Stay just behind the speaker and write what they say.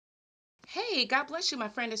Hey, God bless you, my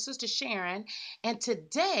friend. It's Sister Sharon. And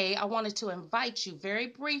today I wanted to invite you very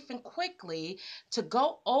brief and quickly to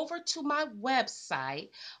go over to my website,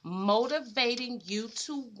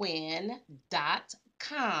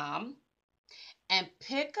 motivatingyouToWin.com, and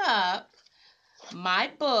pick up my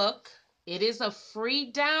book. It is a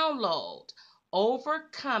free download,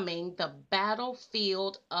 Overcoming the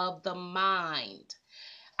Battlefield of the Mind.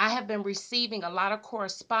 I have been receiving a lot of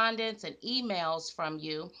correspondence and emails from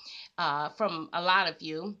you, from a lot of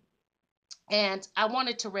you. And I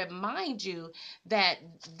wanted to remind you that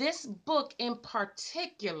this book in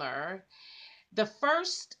particular, the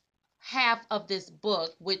first half of this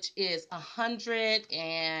book, which is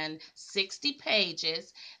 160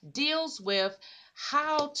 pages, deals with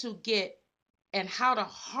how to get and how to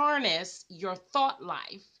harness your thought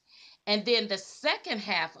life. And then the second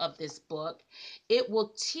half of this book, it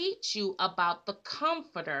will teach you about the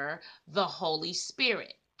Comforter, the Holy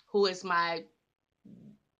Spirit, who is my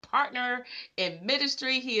partner in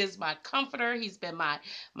ministry. He is my comforter. He's been my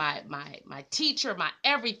teacher, my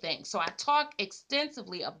everything. So I talk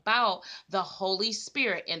extensively about the Holy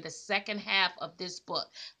Spirit in the second half of this book.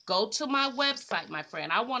 Go to my website, my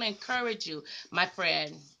friend. I want to encourage you, my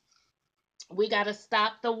friend. We got to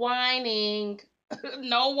stop the whining.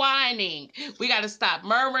 No whining. We got to stop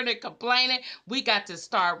murmuring and complaining. We got to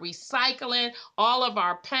start recycling all of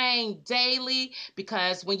our pain daily,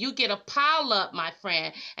 because when you get a pile up, my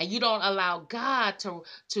friend, and you don't allow God to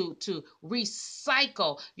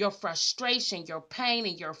recycle your frustration, your pain,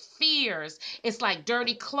 and your fears, it's like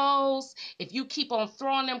dirty clothes. If you keep on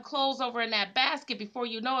throwing them clothes over in that basket, before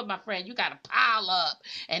you know it, my friend, you got a pile up,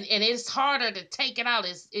 and it's harder to take it out.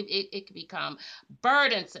 It can become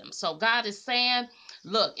burdensome. So God is saying,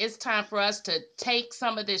 look, it's time for us to take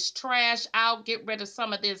some of this trash out, get rid of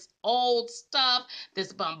some of this old stuff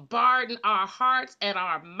that's bombarding our hearts and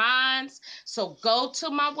our minds. So go to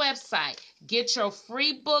my website, get your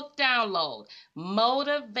free book download,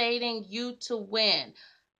 Motivating You to Win,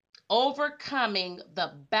 Overcoming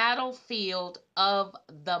the Battlefield of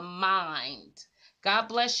the Mind. God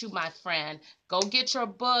bless you, my friend. Go get your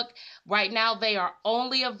book. Right now, they are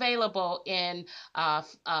only available in a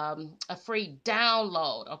free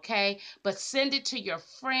download, okay? But send it to your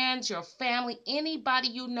friends, your family, anybody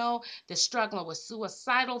you know that's struggling with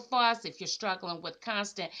suicidal thoughts. If you're struggling with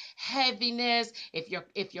constant heaviness, if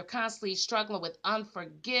you're constantly struggling with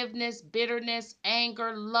unforgiveness, bitterness,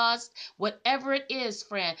 anger, lust, whatever it is,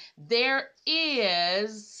 friend, there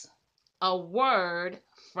is a word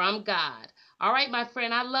from God. All right, my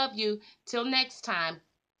friend, I love you. Till next time,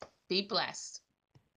 be blessed.